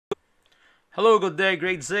Hello, good day,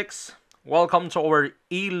 grade 6. Welcome to our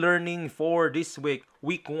e-learning for this week,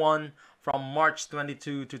 week 1 from March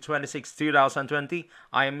 22 to 26, 2020.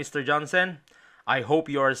 I am Mr. Johnson. I hope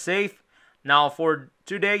you are safe. Now, for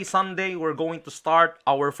today, Sunday, we're going to start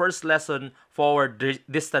our first lesson for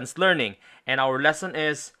distance learning. And our lesson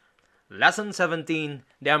is Lesson 17,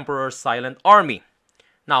 The Emperor's Silent Army.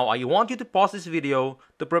 Now, I want you to pause this video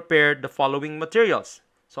to prepare the following materials.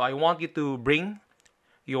 So I want you to bring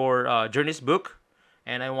your journey's book,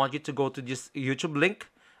 and I want you to go to this YouTube link,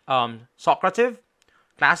 Socrative,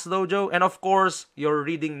 Class Dojo, and of course your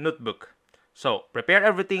reading notebook. So prepare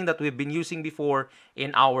everything that we've been using before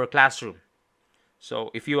in our classroom.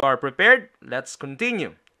 So if you are prepared, let's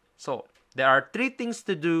continue. So there are 3 things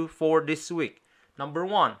to do for this week. Number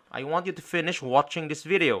 1, I want you to finish watching this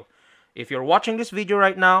video. If you're watching this video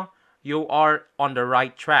right now, you are on the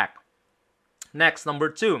right track. Next, number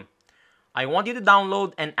 2, I want you to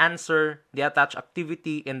download and answer the attached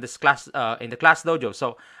activity in this class, in the Class Dojo.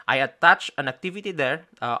 So I attach an activity there,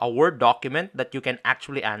 a Word document that you can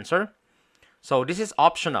actually answer. So this is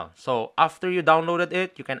optional. So after you downloaded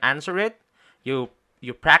it, you can answer it. You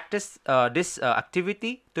practice this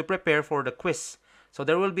activity to prepare for the quiz. So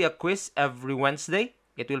there will be a quiz every Wednesday.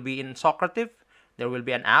 It will be in Socrative. There will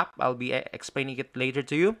be an app. I'll be explaining it later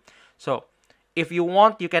to you. So if you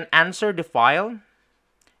want, you can answer the file,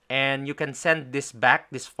 and you can send this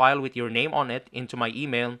file with your name on it, into my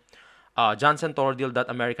email,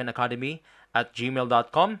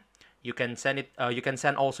 johnsontordiel.americanacademy@gmail.com. You can send it. You can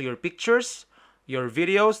send also your pictures, your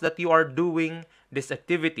videos that you are doing this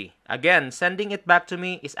activity. Again, sending it back to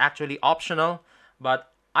me is actually optional,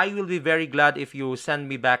 but I will be very glad if you send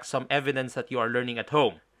me back some evidence that you are learning at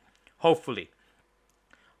home, hopefully.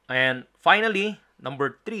 And finally,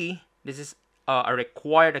 number 3, this is a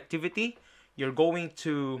required activity. You're going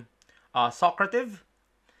to Socrative,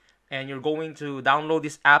 and you're going to download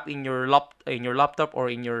this app in your laptop or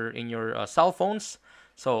in your cell phones.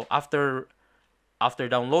 So after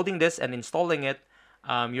downloading this and installing it,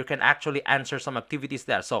 you can actually answer some activities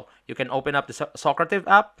there. So you can open up the Socrative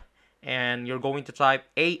app, and you're going to type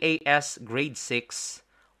AAS grade 6,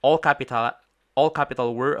 all capital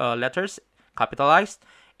letters, capitalized,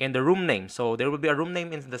 in the room name. So there will be a room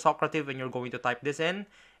name in the Socrative, and you're going to type this in,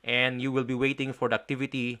 and you will be waiting for the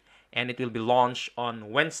activity, and it will be launched on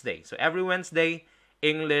Wednesday. So every Wednesday,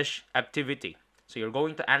 English activity. So you're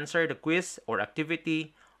going to answer the quiz or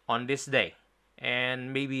activity on this day,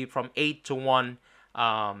 and maybe from 8 to 1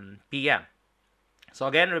 p.m. So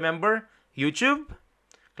again, remember, YouTube,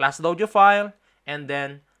 Class Dojo file, and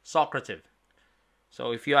then Socrative.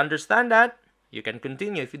 So if you understand that, you can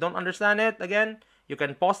continue. If you don't understand it, again, you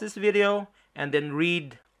can pause this video and then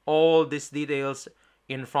read all these details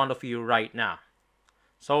in front of you right now.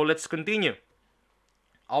 So let's continue.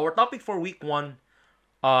 Our topic for week 1,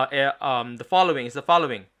 the following: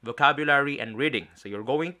 vocabulary and reading. So you're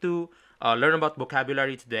going to learn about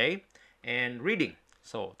vocabulary today and reading.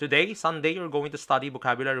 So today, Sunday, you're going to study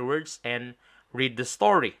vocabulary words and read the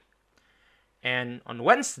story. And on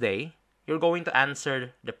Wednesday, you're going to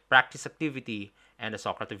answer the practice activity and the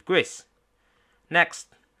Socrative quiz.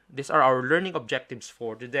 Next, these are our learning objectives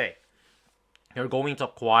for today. You're going to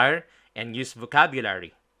acquire and use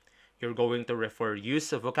vocabulary. You're going to refer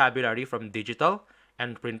use of vocabulary from digital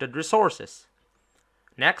and printed resources.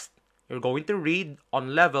 Next, you're going to read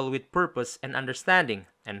on level with purpose and understanding.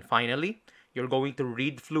 And finally, you're going to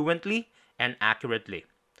read fluently and accurately.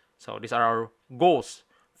 So these are our goals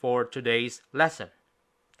for today's lesson.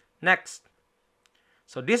 Next,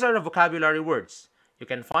 so these are the vocabulary words. You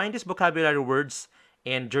can find these vocabulary words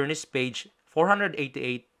in Journey's page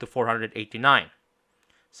 488 to 489.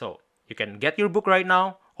 So you can get your book right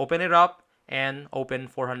now, open it up, and open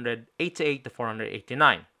 488 to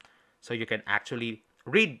 489. So you can actually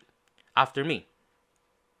read after me.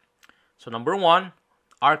 So number 1,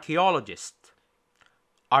 archaeologist.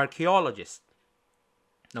 Archaeologist.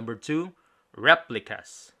 Number 2,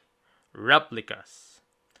 replicas. Replicas.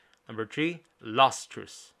 Number 3,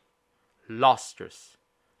 lustrous. Lustrous.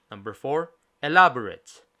 Number 4,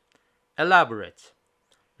 elaborate. Elaborate.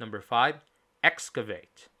 Number 5,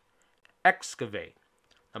 excavate. Excavate.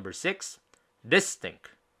 Number 6,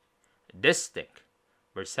 distinct. Distinct.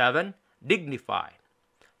 Number 7, dignify.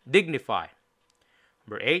 Dignify.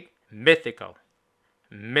 Number 8, mythical.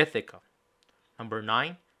 Mythical. Number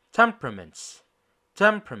 9, temperaments.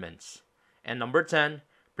 Temperaments. And number 10,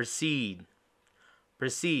 proceed.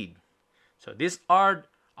 Proceed. So these are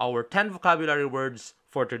our 10 vocabulary words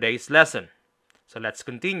for today's lesson. So let's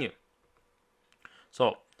continue.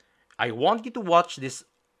 So I want you to watch this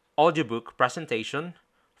audiobook presentation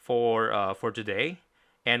for today,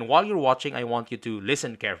 And while you're watching, I want you to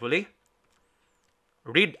listen carefully,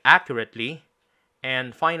 read accurately,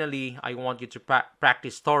 and finally, I want you to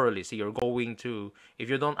practice thoroughly. So you're going to, if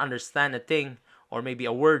you don't understand a thing or maybe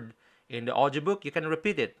a word in the audiobook, you can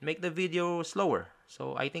repeat it. Make the video slower.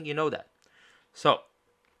 So I think you know that. So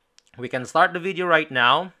we can start the video right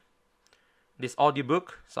now, this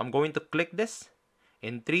audiobook. So I'm going to click this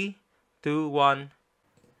in 3, 2, 1.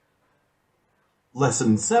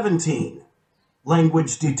 Lesson 17.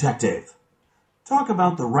 Language Detective. Talk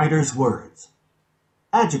about the writer's words.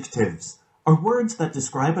 Adjectives are words that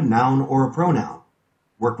describe a noun or a pronoun.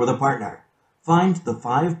 Work with a partner. Find the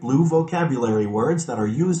 5 blue vocabulary words that are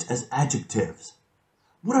used as adjectives.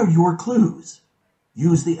 What are your clues?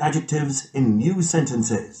 Use the adjectives in new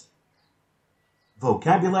sentences.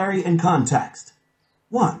 Vocabulary and context.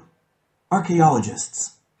 1.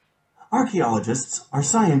 Archaeologists. Archaeologists are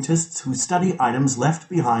scientists who study items left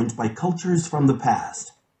behind by cultures from the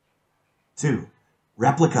past. 2.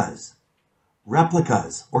 Replicas.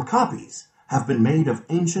 Replicas, or copies, have been made of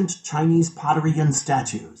ancient Chinese pottery and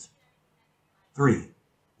statues. 3.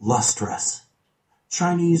 Lustrous.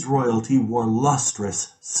 Chinese royalty wore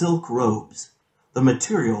lustrous silk robes. The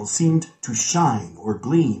material seemed to shine or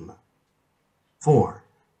gleam. 4.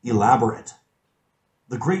 Elaborate.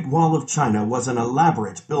 The Great Wall of China was an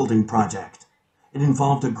elaborate building project. It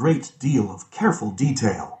involved a great deal of careful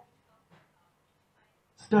detail.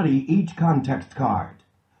 Study each context card.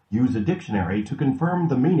 Use a dictionary to confirm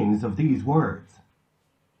the meanings of these words.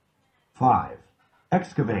 5.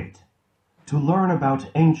 Excavate. To learn about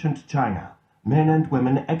ancient China, men and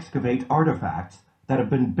women excavate artifacts that have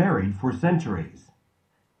been buried for centuries.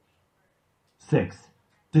 6.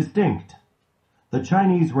 Distinct. The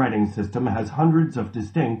Chinese writing system has hundreds of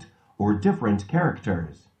distinct or different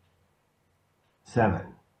characters. 7.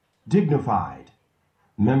 Dignified.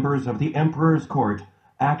 Members of the emperor's court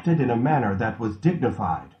acted in a manner that was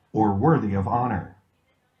dignified or worthy of honor.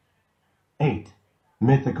 8.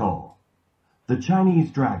 Mythical. The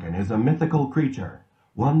Chinese dragon is a mythical creature,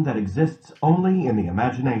 one that exists only in the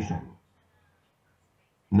imagination.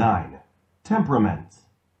 9. Temperaments.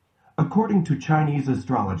 According to Chinese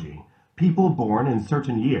astrology, people born in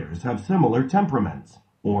certain years have similar temperaments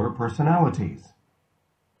or personalities.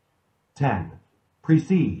 10.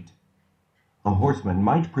 Precede. A horseman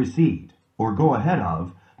might precede or go ahead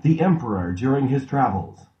of the emperor during his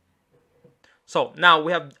travels. So now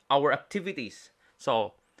we have our activities.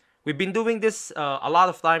 So we've been doing this a lot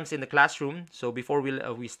of times in the classroom. So before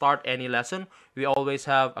we start any lesson, we always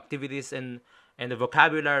have activities in the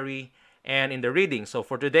vocabulary and in the reading. So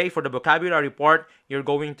for today, for the vocabulary part, you're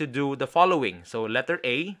going to do the following. So letter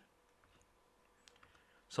A.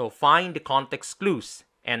 So find the context clues.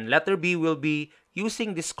 And letter B will be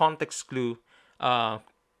using this context clue or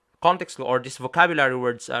this vocabulary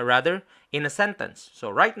words rather in a sentence. So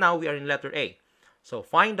right now we are in letter A. So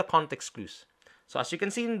find the context clues. So as you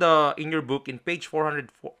can see in your book in page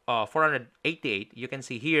 488, you can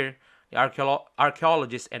see here the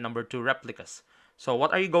archaeologists and number 2 replicas. So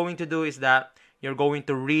what are you going to do is that you're going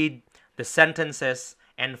to read the sentences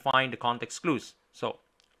and find the context clues. So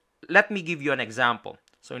let me give you an example.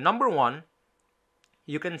 So in number 1,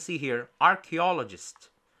 you can see here archaeologists.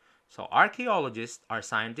 So archaeologists are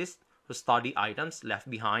scientists who study items left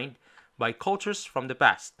behind by cultures from the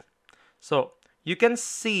past. So you can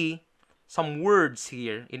see some words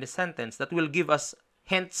here in the sentence that will give us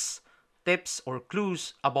hints, tips, or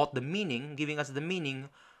clues about the meaning, giving us the meaning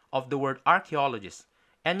of the word archaeologist.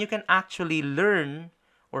 And you can actually learn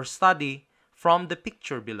or study from the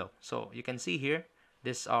picture below. So you can see here,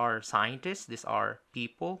 these are scientists, these are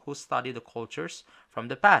people who study the cultures from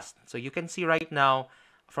the past. So you can see right now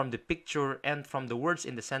from the picture and from the words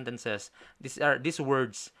in the sentences, these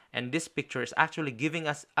words and this picture is actually giving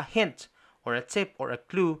us a hint or a tip or a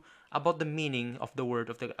clue about the meaning of the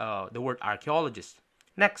word archaeologist.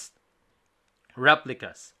 Next,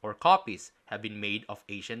 replicas or copies have been made of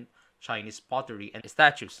ancient Chinese pottery and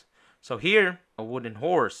statues. So here, a wooden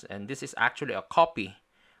horse, and this is actually a copy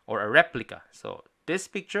or a replica. So this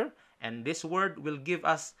picture and this word will give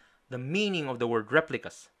us the meaning of the word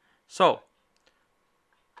replicas. So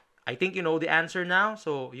I think you know the answer now.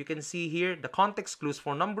 So you can see here the context clues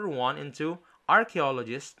for number 1 and 2,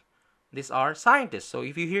 archaeologists. These are scientists. So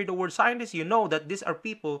if you hear the word scientists, you know that these are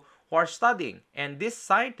people who are studying. And these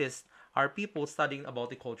scientists are people studying about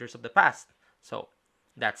the cultures of the past. So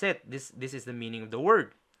that's it. This is the meaning of the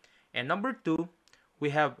word. And number 2, we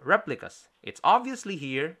have replicas. It's obviously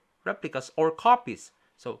here replicas or copies.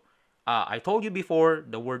 So I told you before,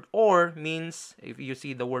 the word or means, if you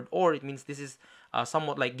see the word or, it means this is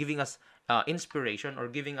somewhat like giving us inspiration, or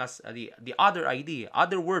giving us the other idea,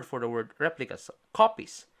 other word for the word replicas,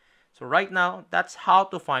 copies. So right now, that's how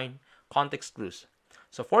to find context clues.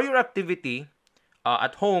 So for your activity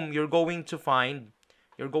at home, you're going to find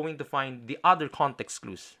the other context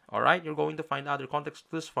clues. All right, you're going to find other context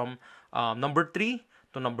clues from number 3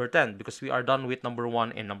 to number 10, because we are done with number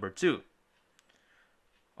 1 and number 2.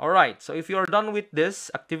 All right, so if you are done with this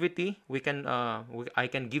activity, I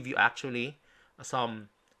can give you actually some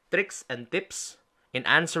tricks and tips in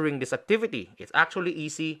answering this activity. It's actually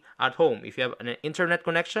easy at home if you have an internet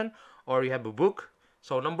connection or you have a book.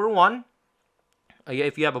 So number 1,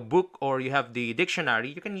 if you have a book or you have the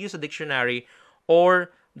dictionary, you can use a dictionary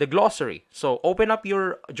or the glossary. So open up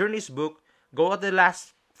your Journeys book, go at the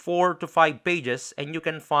last 4 to 5 pages, and you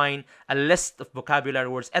can find a list of vocabulary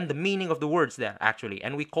words and the meaning of the words there actually,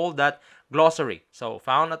 and we call that glossary. So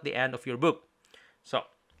found at the end of your book. So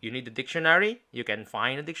you need the dictionary, you can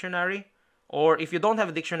find a dictionary, or if you don't have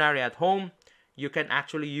a dictionary at home, you can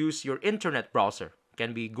actually use your internet browser. It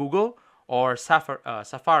can be Google or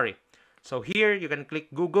Safari. So here you can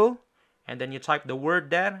click Google, and then you type the word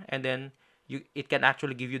there, and then it can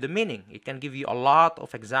actually give you the meaning. It can give you a lot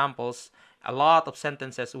of examples, a lot of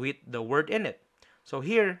sentences with the word in it. So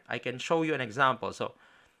here I can show you an example. So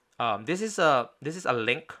this is a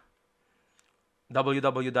link,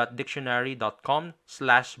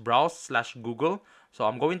 www.dictionary.com/browse/Google. So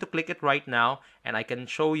I'm going to click it right now, and I can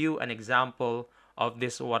show you an example of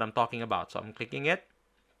this, what I'm talking about. So I'm clicking it.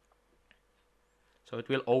 So it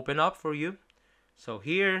will open up for you. So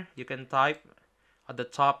here you can type at the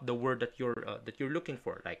top the word that you're looking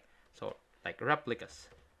for, like replicas.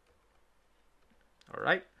 All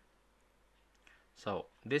right. So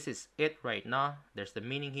this is it right now. There's the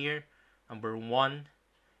meaning here, number 1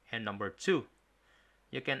 and number 2.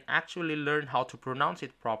 You can actually learn how to pronounce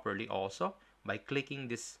it properly also by clicking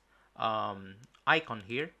this icon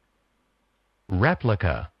here.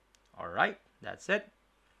 Replica. All right, that's it.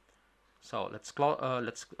 So let's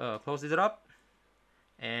close this up,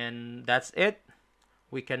 and that's it.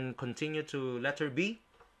 We can continue to letter B.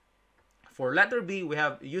 For letter B, we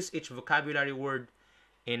have use each vocabulary word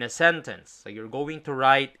in a sentence. So you're going to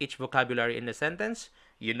write each vocabulary in a sentence.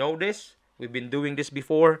 You know this. We've been doing this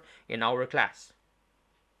before in our class.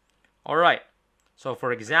 All right. So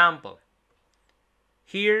for example,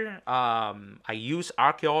 here I use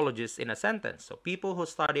archaeologists in a sentence. So people who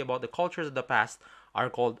study about the cultures of the past are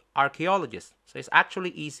called archaeologists. So it's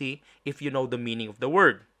actually easy if you know the meaning of the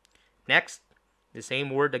word. Next, the same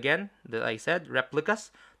word again that I said,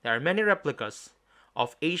 replicas. There are many replicas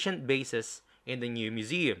of ancient bases in the new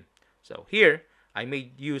museum. So here, I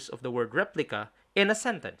made use of the word replica in a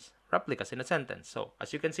sentence. Replicas in a sentence. So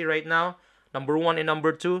as you can see right now, number 1 and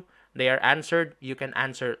number 2, they are answered. You can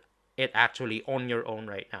answer it actually on your own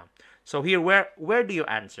right now. So here, where do you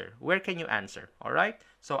answer? Where can you answer? All right.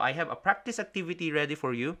 So I have a practice activity ready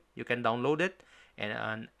for you. You can download it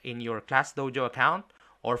and in your Class Dojo account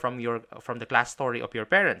or from the class story of your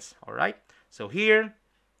parents. All right. So here,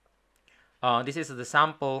 this is the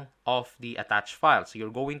sample of the attached file. So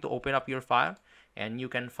you're going to open up your file, and you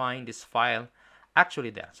can find this file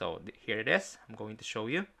actually there. So here it is. I'm going to show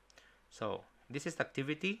you. So this is the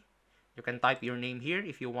activity. You can type your name here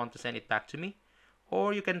if you want to send it back to me,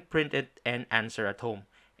 or you can print it and answer at home,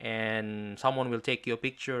 and someone will take your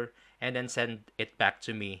picture and then send it back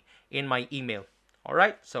to me in my email. All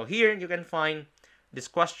right. So here you can find this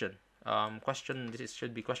question.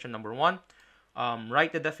 Should be question number 1.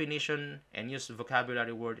 Write the definition and use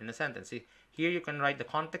vocabulary word in a sentence. See, here you can write the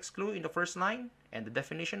context clue in the first line and the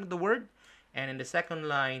definition of the word, and in the second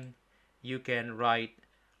line you can write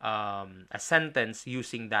a sentence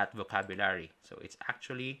using that vocabulary. So it's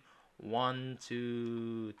actually 1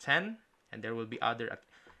 to 10, and there will be other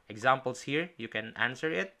examples here. You can answer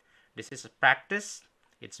it. This is a practice.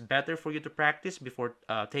 It's better for you to practice before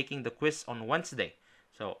taking the quiz on Wednesday.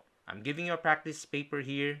 So I'm giving you a practice paper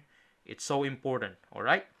here. It's so important. All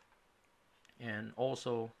right. And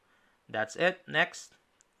also, that's it. Next,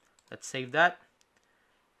 let's save that.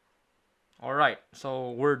 All right.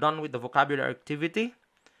 So we're done with the vocabulary activity,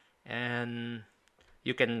 and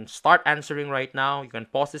you can start answering right now. You can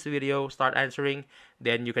pause this video, start answering,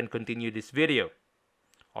 then you can continue this video.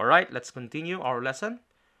 All right, let's continue our lesson.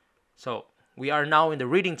 So we are now in the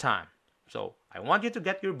reading time. So I want you to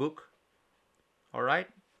get your book. All right,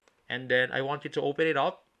 and then I want you to open it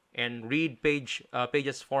up and read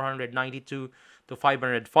pages 492 to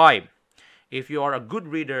 505. If you are a good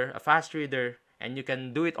reader, a fast reader, and you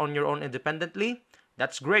can do it on your own independently,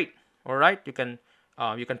 that's great. All right, you can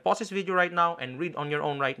pause this video right now and read on your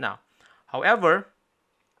own right now. However,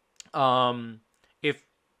 if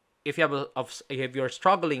if you have if you're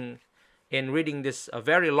struggling in reading this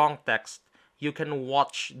very long text, you can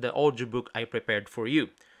watch the audiobook I prepared for you.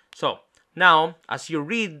 So now, as you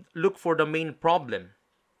read, look for the main problem,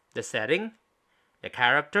 the setting, the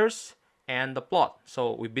characters, and the plot.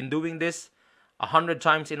 So we've been doing this 100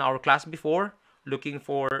 times in our class before, looking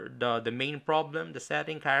for the main problem, the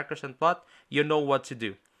setting, characters, and plot. You know what to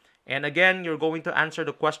do. And again, you're going to answer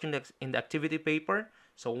the question in the activity paper.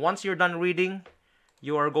 So once you're done reading,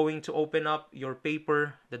 you are going to open up your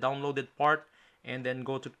paper, the downloaded part, and then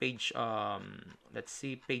go to page, let's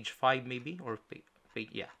see, page 5 maybe, or page,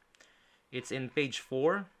 yeah. It's in page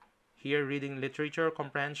 4, here, reading literature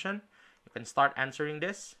comprehension. You can start answering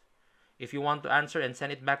this. If you want to answer and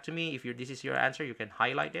send it back to me, if this is your answer, you can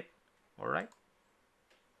highlight it, all right?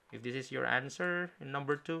 If this is your answer in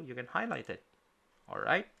number 2, you can highlight it, all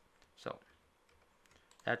right? So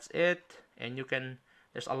that's it. And you can,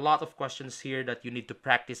 there's a lot of questions here that you need to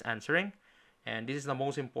practice answering. And this is the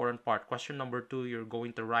most important part. Question number 2, you're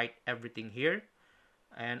going to write everything here.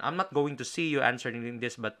 And I'm not going to see you answering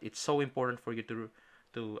this, but it's so important for you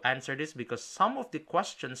to answer this, because some of the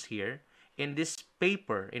questions here in this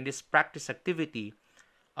paper, in this practice activity,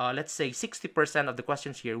 let's say 60% of the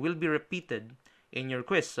questions here will be repeated in your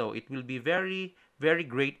quiz. So it will be very, very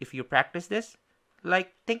great if you practice this.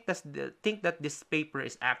 Like, think that this paper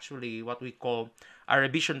is actually what we call a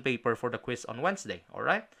revision paper for the quiz on Wednesday, all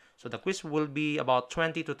right? So the quiz will be about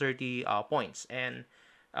 20 to 30 points, and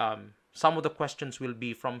some of the questions will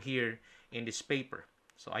be from here in this paper.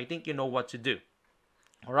 So I think you know what to do.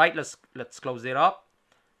 All right, let's close it up.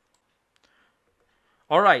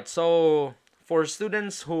 All right, so for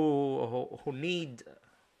students who need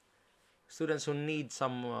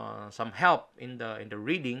some help in the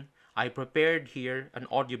reading, I prepared here an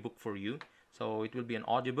audiobook for you. So it will be an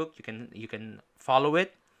audiobook. You can follow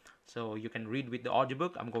it. So you can read with the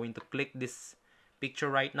audiobook. I'm going to click this picture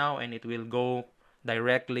right now, and it will go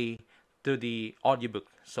directly to the audiobook.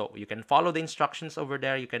 So you can follow the instructions over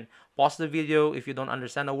there. You can pause the video. If you don't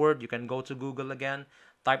understand a word, you can go to Google again,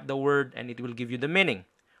 type the word, and it will give you the meaning.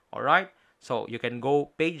 All right? So you can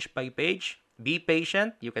go page by page. Be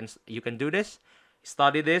patient. You can do this.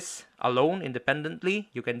 Study this alone, independently.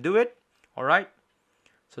 You can do it. All right?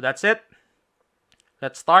 So that's it.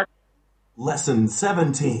 Let's start. Lesson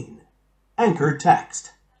 17. Anchor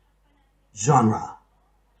text. Genre.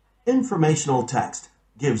 Informational text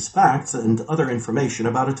gives facts and other information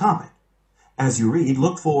about a topic. As you read,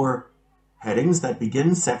 look for headings that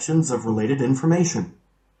begin sections of related information,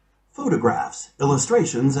 photographs,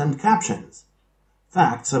 illustrations, and captions,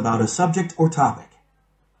 facts about a subject or topic.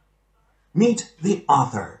 Meet the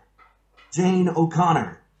author, Jane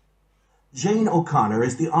O'Connor. Jane O'Connor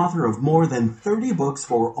is the author of more than 30 books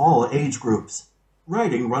for all age groups.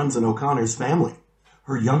 Writing runs in O'Connor's family.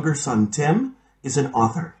 Her younger son, Tim, is an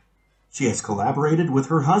author. She has collaborated with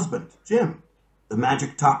her husband, Jim, The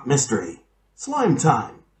Magic Top Mystery, Slime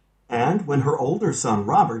Time, and when her older son,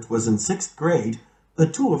 Robert, was in 6th grade, the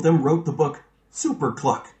two of them wrote the book Super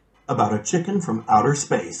Cluck, about a chicken from outer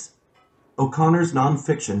space. O'Connor's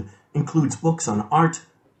nonfiction includes books on art,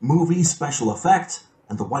 movie special effects,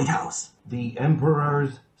 and the White House. The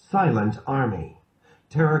Emperor's Silent Army,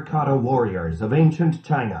 Terracotta Warriors of Ancient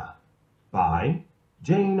China, by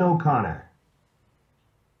Jane O'Connor.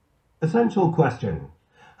 Essential question: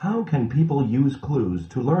 how can people use clues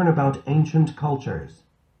to learn about ancient cultures?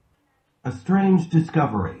 A strange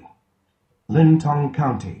discovery. Lintong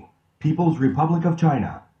County, People's Republic of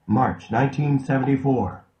China, March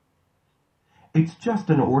 1974. It's just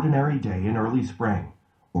an ordinary day in early spring,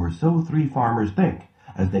 or so 3 farmers think,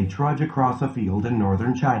 as they trudge across a field in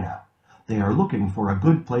northern China. They are looking for a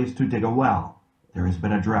good place to dig a well. There has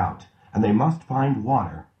been a drought, and they must find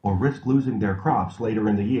water or risk losing their crops later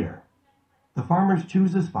in the year. The farmers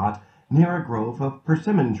choose a spot near a grove of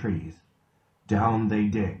persimmon trees. Down they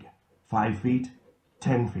dig. 5 feet,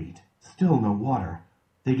 10 feet, still no water.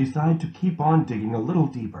 They decide to keep on digging a little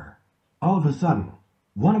deeper. All of a sudden,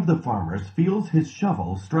 one of the farmers feels his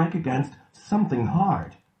shovel strike against something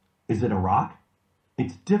hard. Is it a rock?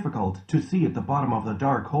 It's difficult to see at the bottom of the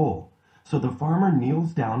dark hole, so the farmer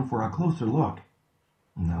kneels down for a closer look.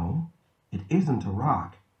 No, it isn't a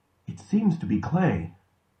rock. It seems to be clay,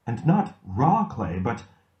 and not raw clay, but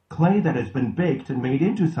clay that has been baked and made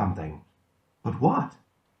into something. But what?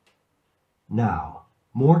 Now,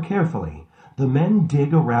 more carefully, the men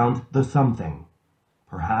dig around the something.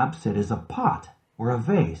 Perhaps it is a pot or a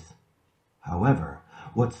vase. However,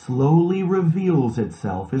 what slowly reveals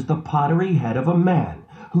itself is the pottery head of a man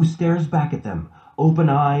who stares back at them,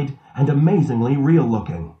 open-eyed and amazingly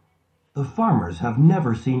real-looking. The farmers have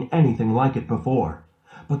never seen anything like it before.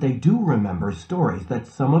 but they do remember stories that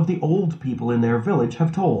some of the old people in their village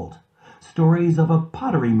have told. Stories of a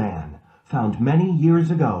pottery man found many years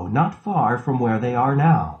ago not far from where they are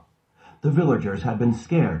now. The villagers had been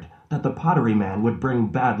scared that the pottery man would bring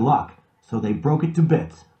bad luck, so they broke it to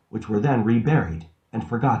bits, which were then reburied and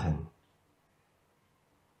forgotten.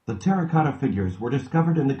 The terracotta figures were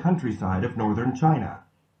discovered in the countryside of northern China.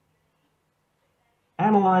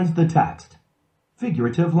 Analyze the text.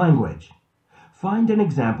 Figurative language. Find an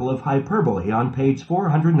example of hyperbole on page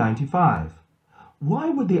 495. Why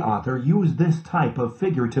would the author use this type of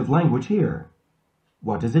figurative language here?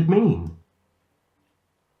 What does it mean?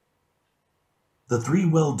 The three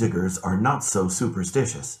well diggers are not so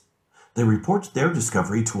superstitious. They report their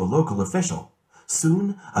discovery to a local official.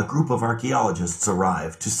 Soon, a group of archaeologists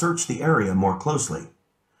arrive to search the area more closely.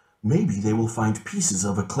 Maybe they will find pieces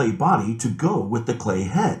of a clay body to go with the clay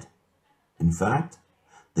head. In fact,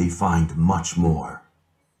 they find much more.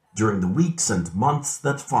 During the weeks and months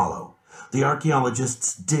that follow, the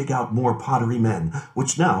archaeologists dig out more pottery men,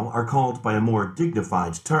 which now are called by a more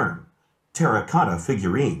dignified term, terracotta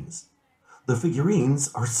figurines. The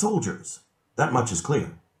figurines are soldiers, that much is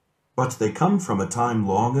clear. But they come from a time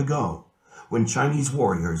long ago, when Chinese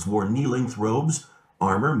warriors wore knee-length robes,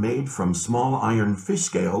 armor made from small iron fish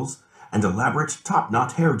scales, and elaborate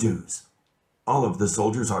top-knot hairdos. All of the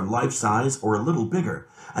soldiers are life-size or a little bigger,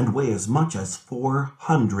 and weigh as much as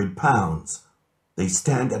 400 pounds. They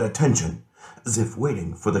stand at attention, as if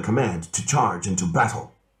waiting for the command to charge into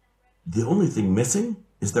battle. The only thing missing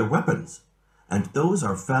is their weapons, and those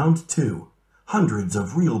are found too. Hundreds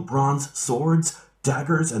of real bronze swords,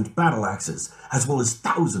 daggers, and battle axes, as well as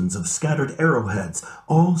thousands of scattered arrowheads,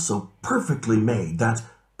 all so perfectly made that,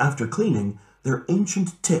 after cleaning, their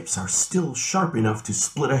ancient tips are still sharp enough to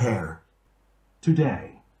split a hair.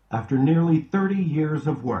 Today, after nearly 30 years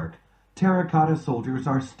of work, terracotta soldiers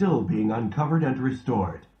are still being uncovered and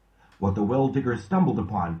restored. What the well diggers stumbled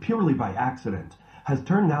upon purely by accident has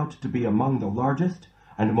turned out to be among the largest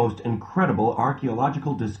and most incredible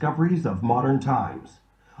archaeological discoveries of modern times.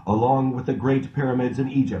 Along with the Great Pyramids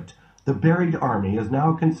in Egypt, the buried army is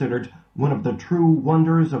now considered one of the true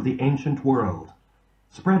wonders of the ancient world.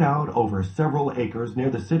 Spread out over several acres near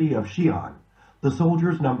the city of Xi'an, the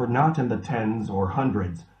soldiers number not in the tens or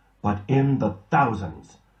hundreds, but in the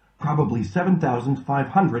thousands, probably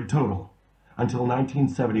 7,500 total. Until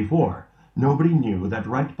 1974, nobody knew that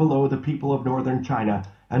right below the people of northern China,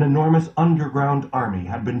 an enormous underground army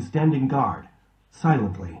had been standing guard,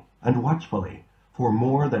 silently and watchfully, for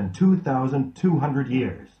more than 2,200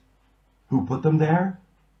 years. Who put them there?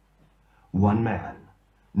 One man,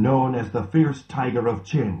 known as the fierce tiger of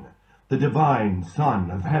Qin, the divine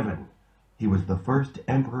son of heaven. He was the first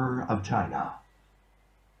emperor of China.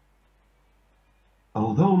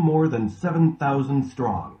 Although more than 7,000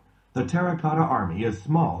 strong, the terracotta army is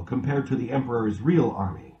small compared to the emperor's real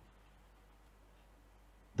army.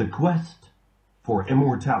 The quest for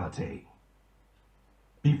immortality.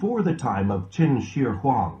 Before the time of Qin Shi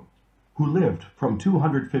Huang, who lived from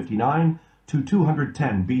 259 to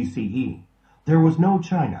 210 BCE, there was no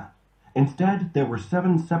China. Instead, there were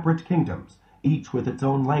 7 separate kingdoms, each with its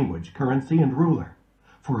own language, currency, and ruler.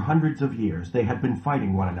 For hundreds of years, they had been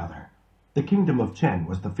fighting one another. The kingdom of Qin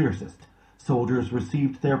was the fiercest. Soldiers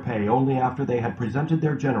received their pay only after they had presented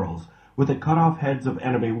their generals with the cut-off heads of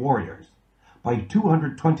enemy warriors. By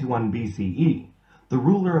 221 BCE, the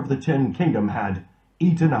ruler of the Qin kingdom had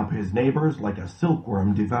eaten up his neighbors like a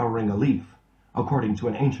silkworm devouring a leaf, according to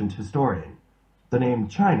an ancient historian. The name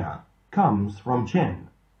China comes from Qin.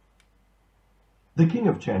 The king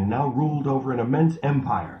of Qin now ruled over an immense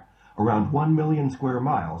empire, around 1 million square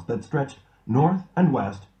miles, that stretched north and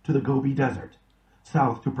west to the Gobi Desert,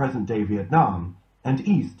 south to present-day Vietnam, and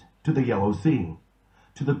east to the Yellow Sea.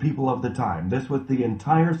 To the people of the time, this was the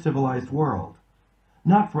entire civilized world.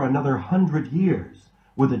 Not for another 100 years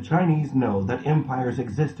would the Chinese know that empires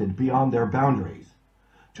existed beyond their boundaries.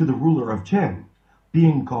 To the ruler of Qin,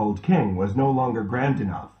 being called king was no longer grand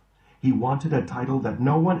enough. He wanted a title that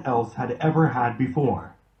no one else had ever had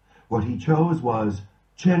before. What he chose was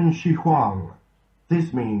Qin Shi Huang.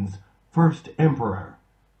 This means first emperor,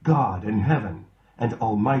 God in heaven, and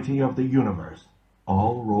almighty of the universe,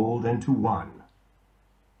 all rolled into one.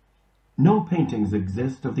 No paintings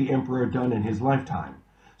exist of the emperor done in his lifetime,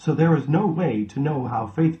 so there is no way to know how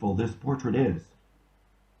faithful this portrait is.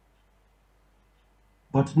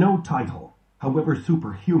 But no title, however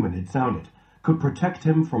superhuman it sounded, could protect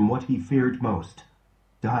him from what he feared most,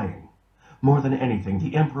 dying. More than anything,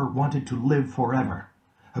 the emperor wanted to live forever.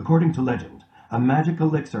 According to legend, a magic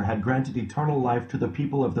elixir had granted eternal life to the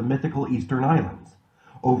people of the mythical Eastern Islands.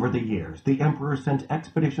 Over the years, the emperor sent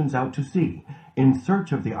expeditions out to sea in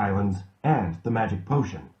search of the islands and the magic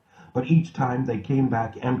potion, but each time they came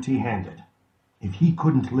back empty-handed. If he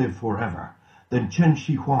couldn't live forever, then Chen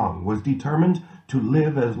Shi Huang was determined to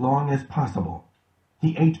live as long as possible.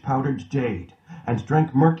 He ate powdered jade and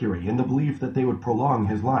drank mercury in the belief that they would prolong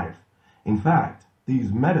his life. In fact,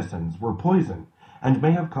 these medicines were poison and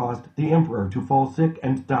may have caused the emperor to fall sick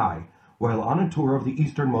and die while on a tour of the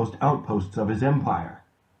easternmost outposts of his empire.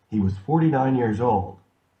 He was 49 years old.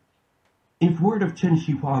 If word of Chen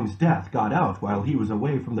Shi Huang's death got out while he was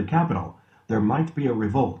away from the capital, there might be a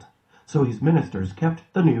revolt, so his ministers kept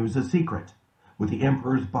the news a secret. With the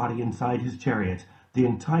emperor's body inside his chariot, the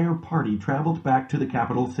entire party traveled back to the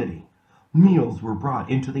capital city. Meals were brought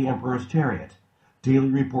into the emperor's chariot. Daily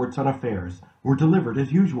reports on affairs were delivered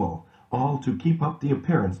as usual, all to keep up the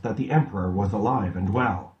appearance that the emperor was alive and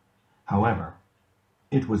well. However,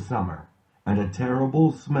 it was summer, and a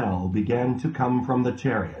terrible smell began to come from the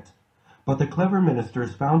chariot. But the clever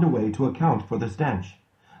ministers found a way to account for the stench.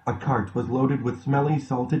 A cart was loaded with smelly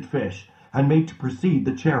salted fish and made to precede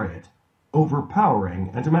the chariot,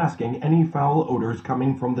 overpowering and masking any foul odors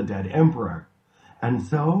coming from the dead emperor. And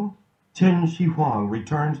so, Chen Shi Huang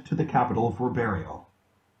returned to the capital for burial.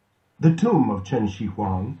 The tomb of Chen Shi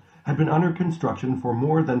Huang had been under construction for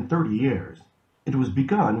more than 30 years. It was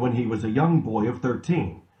begun when he was a young boy of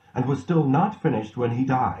 13, and was still not finished when he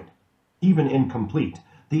died. Even incomplete,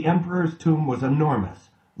 the emperor's tomb was enormous,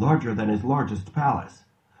 larger than his largest palace.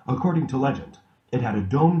 According to legend, it had a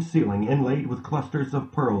domed ceiling inlaid with clusters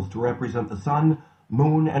of pearls to represent the sun,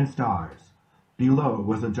 moon, and stars. Below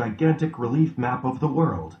was a gigantic relief map of the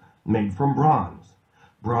world, made from bronze.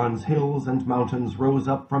 Bronze hills and mountains rose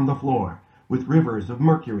up from the floor, with rivers of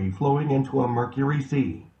mercury flowing into a mercury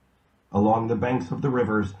sea. Along the banks of the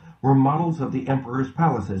rivers were models of the emperor's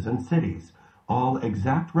palaces and cities, all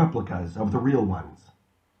exact replicas of the real ones.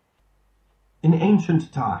 In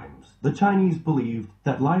ancient times, the Chinese believed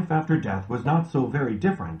that life after death was not so very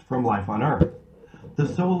different from life on earth. The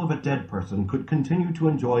soul of a dead person could continue to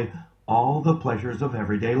enjoy all the pleasures of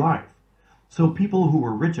everyday life. So people who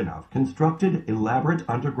were rich enough constructed elaborate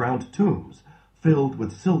underground tombs filled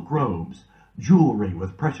with silk robes, jewelry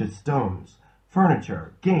with precious stones,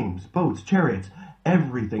 furniture, games, boats, chariots,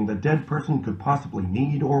 everything the dead person could possibly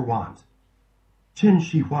need or want. Chen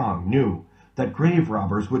Shi Huang knew that grave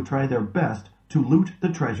robbers would try their best to loot the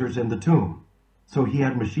treasures in the tomb, so he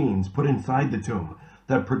had machines put inside the tomb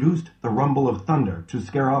that produced the rumble of thunder to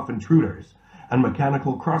scare off intruders, and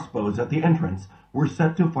mechanical crossbows at the entrance were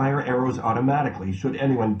set to fire arrows automatically should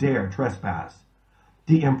anyone dare trespass.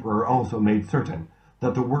 The emperor also made certain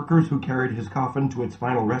that the workers who carried his coffin to its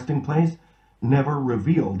final resting place never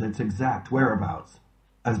revealed its exact whereabouts.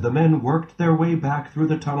 As the men worked their way back through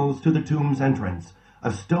the tunnels to the tomb's entrance,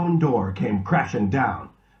 a stone door came crashing down,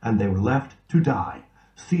 and they were left to die,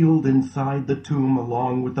 sealed inside the tomb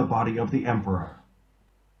along with the body of the emperor.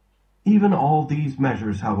 Even all these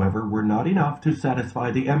measures, however, were not enough to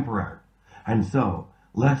satisfy the emperor, and so,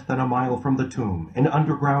 less than a mile from the tomb, in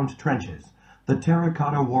underground trenches, the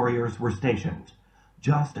terracotta warriors were stationed.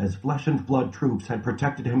 Just as flesh and blood troops had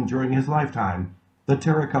protected him during his lifetime, the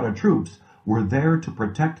terracotta troops were there to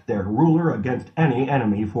protect their ruler against any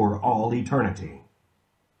enemy for all eternity.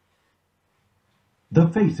 The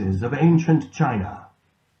Faces of Ancient China.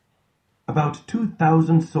 About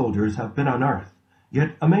 2,000 soldiers have been unearthed,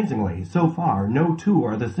 yet amazingly, so far, no two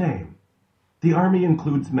are the same. The army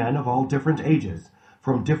includes men of all different ages,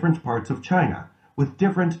 from different parts of China, with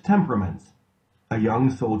different temperaments. A young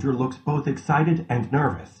soldier looks both excited and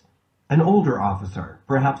nervous. An older officer,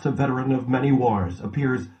 perhaps a veteran of many wars,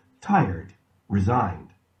 appears tired,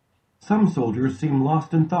 resigned. Some soldiers seem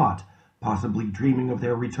lost in thought, possibly dreaming of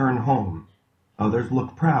their return home. Others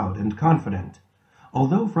look proud and confident.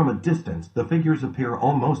 Although from a distance the figures appear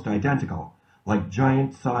almost identical, like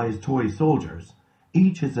giant-sized toy soldiers,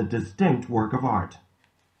 each is a distinct work of art.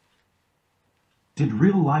 Did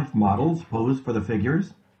real-life models pose for the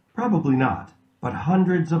figures? Probably not, but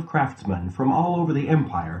hundreds of craftsmen from all over the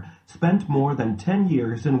empire spent more than 10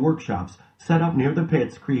 years in workshops set up near the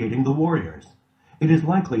pits creating the warriors. It is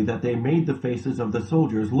likely that they made the faces of the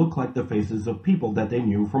soldiers look like the faces of people that they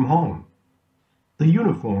knew from home. The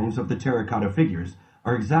uniforms of the terracotta figures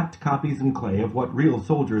are exact copies in clay of what real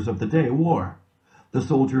soldiers of the day wore. The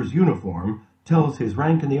soldier's uniform tells his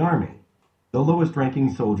rank in the army. The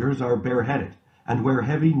lowest-ranking soldiers are bareheaded and wear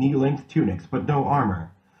heavy knee-length tunics but no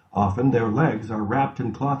armor. Often their legs are wrapped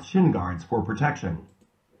in cloth shin guards for protection.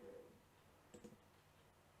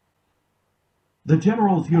 The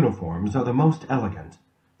generals' uniforms are the most elegant.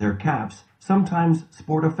 Their caps sometimes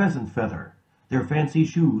sport a pheasant feather. Their fancy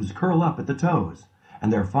shoes curl up at the toes,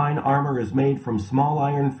 and their fine armor is made from small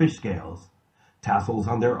iron fish scales. Tassels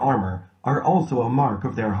on their armor are also a mark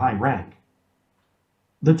of their high rank.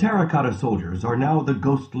 The terracotta soldiers are now the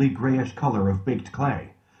ghostly grayish color of baked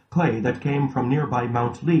clay, clay that came from nearby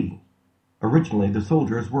Mount Lee. Originally, the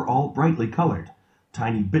soldiers were all brightly colored.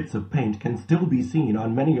 Tiny bits of paint can still be seen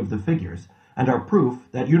on many of the figures, and are proof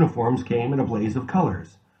that uniforms came in a blaze of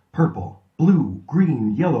colors: purple, blue,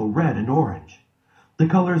 green, yellow, red, and orange. The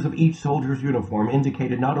colors of each soldier's uniform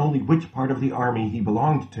indicated not only which part of the army he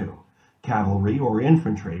belonged to, cavalry or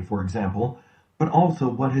infantry, for example, but also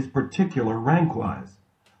what his particular rank was.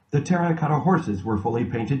 The terracotta horses were fully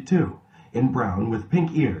painted too, in brown with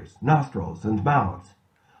pink ears, nostrils, and mouths.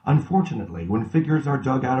 Unfortunately, when figures are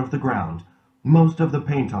dug out of the ground, most of the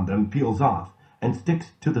paint on them peels off and sticks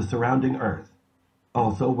to the surrounding earth.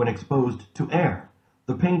 Also, when exposed to air,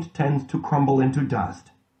 the paint tends to crumble into dust.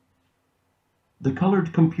 The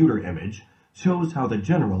colored computer image shows how the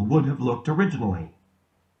general would have looked originally.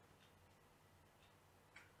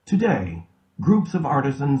 Today, groups of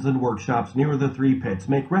artisans and workshops near the three pits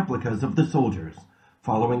make replicas of the soldiers,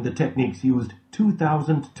 following the techniques used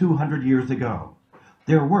 2,200 years ago.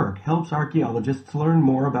 Their work helps archaeologists learn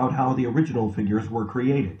more about how the original figures were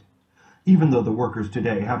created. Even though the workers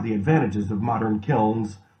today have the advantages of modern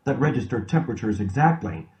kilns that register temperatures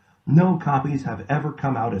exactly, no copies have ever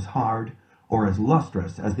come out as hard or as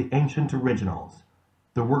lustrous as the ancient originals.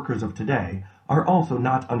 The workers of today are also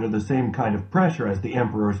not under the same kind of pressure as the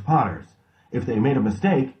emperor's potters. If they made a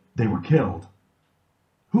mistake, they were killed.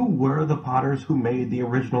 Who were the potters who made the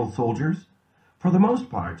original soldiers? For the most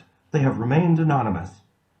part, they have remained anonymous.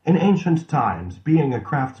 In ancient times, being a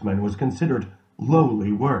craftsman was considered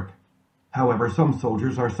lowly work. However, some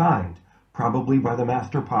soldiers are signed, probably by the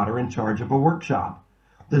master potter in charge of a workshop.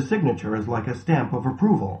 The signature is like a stamp of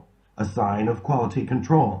approval, a sign of quality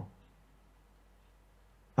control.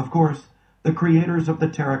 Of course, the creators of the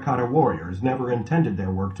terracotta warriors never intended their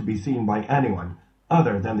work to be seen by anyone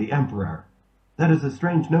other than the emperor. That is a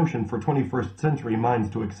strange notion for 21st century minds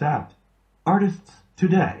to accept. Artists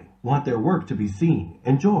today want their work to be seen,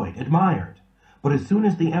 enjoyed, admired. But as soon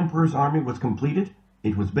as the emperor's army was completed,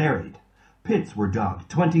 it was buried. Pits were dug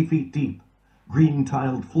 20 feet deep.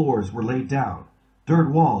 Green-tiled floors were laid down. Dirt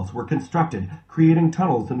walls were constructed, creating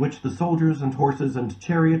tunnels in which the soldiers and horses and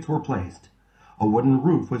chariots were placed. A wooden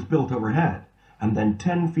roof was built overhead, and then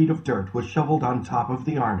 10 feet of dirt was shoveled on top of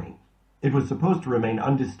the army. It was supposed to remain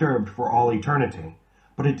undisturbed for all eternity,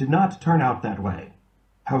 but it did not turn out that way.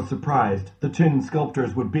 How surprised the tin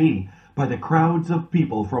sculptors would be by the crowds of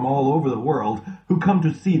people from all over the world who come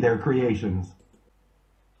to see their creations.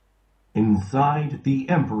 Inside the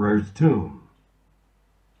Emperor's tomb.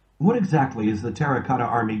 What exactly is the terracotta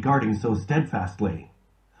army guarding so steadfastly?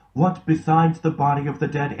 What besides the body of the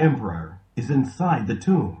dead emperor is inside the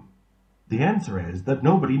tomb? The answer is that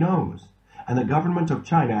nobody knows, and the government of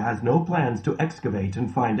China has no plans to excavate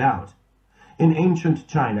and find out. In ancient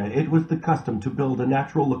China, it was the custom to build a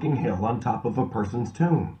natural-looking hill on top of a person's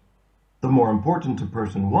tomb. The more important a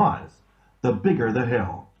person was, the bigger the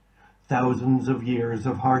hill. Thousands of years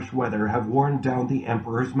of harsh weather have worn down the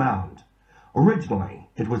emperor's mound. Originally,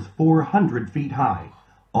 it was 400 feet high,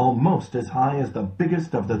 almost as high as the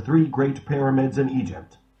biggest of the 3 great pyramids in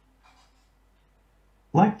Egypt.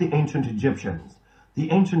 Like the ancient Egyptians,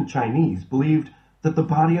 the ancient Chinese believed that the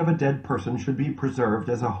body of a dead person should be preserved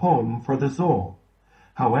as a home for the soul.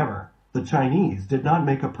 However, the Chinese did not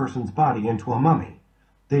make a person's body into a mummy.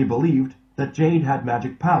 They believed that jade had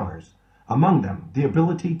magic powers, among them the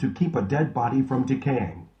ability to keep a dead body from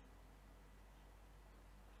decaying.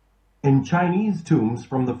 In Chinese tombs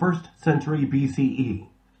from the 1st century BCE,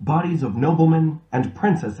 bodies of noblemen and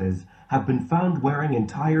princesses have been found wearing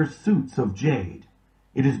entire suits of jade.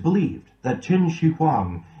 It is believed that Qin Shi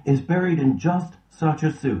Huang is buried in just such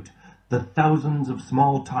a suit, the thousands of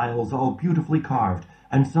small tiles all beautifully carved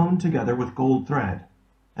and sewn together with gold thread.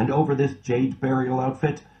 And over this jade burial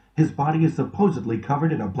outfit, his body is supposedly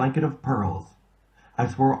covered in a blanket of pearls.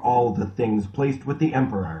 As for all the things placed with the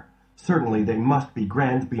emperor, certainly they must be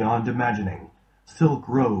grand beyond imagining. Silk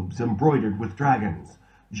robes embroidered with dragons,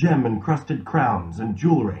 gem-encrusted crowns and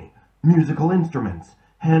jewelry, musical instruments,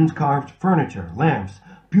 hand-carved furniture, lamps,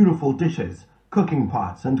 beautiful dishes, cooking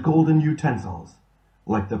pots, and golden utensils.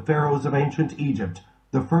 Like the pharaohs of ancient Egypt,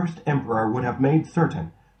 the first emperor would have made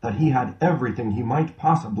certain that he had everything he might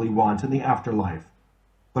possibly want in the afterlife.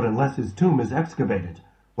 But unless his tomb is excavated,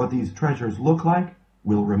 what these treasures look like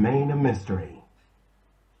will remain a mystery.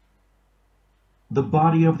 The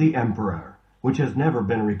body of the emperor, which has never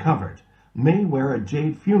been recovered, may wear a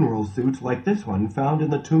jade funeral suit like this one found in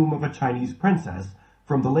the tomb of a Chinese princess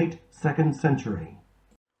from the late 2nd century.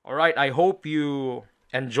 Alright, I hope you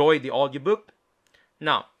enjoyed the audiobook.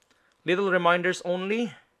 Now, little reminders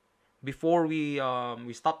only. Before we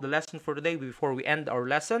stop the lesson for today, before we end our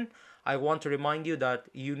lesson, I want to remind you that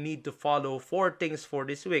you need to follow 4 things for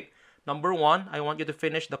this week. Number 1, I want you to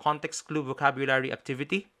finish the context clue vocabulary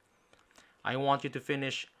activity. I want you to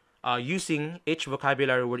finish using each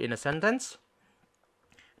vocabulary word in a sentence.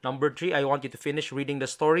 Number 3, I want you to finish reading the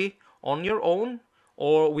story on your own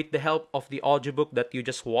or with the help of the audiobook that you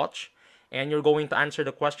just watched. And you're going to answer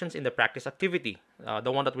the questions in the practice activity. The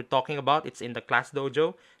one that we're talking about, it's in the class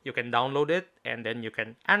dojo. You can download it and then you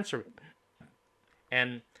can answer it.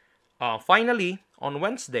 And finally, on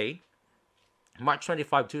Wednesday, March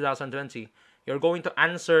 25, 2020, you're going to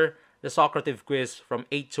answer the Socrative quiz from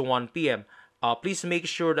 8 to 1 p.m. Please make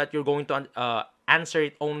sure that you're going to answer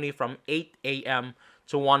it only from 8 a.m.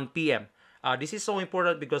 to 1 p.m. This is so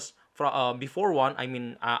important because before 1,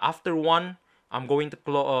 after 1, I'm going to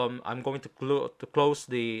close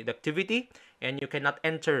the activity, and you cannot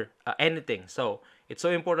enter anything. So it's so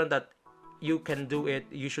important that you can do it.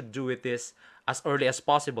 You should do it this as early as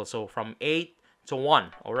possible. So from 8 to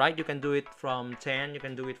 1. All right, you can do it from 10. You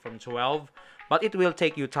can do it from 12, but it will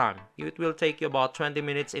take you time. It will take you about 20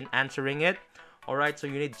 minutes in answering it. All right, so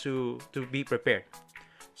you need to be prepared.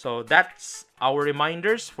 So that's our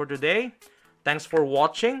reminders for today. Thanks for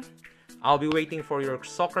watching. I'll be waiting for your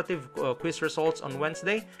Socrative quiz results on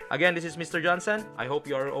Wednesday. Again, this is Mr. Johnson. I hope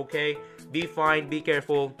you are okay. Be fine, be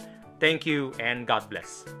careful. Thank you, and God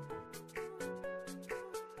bless.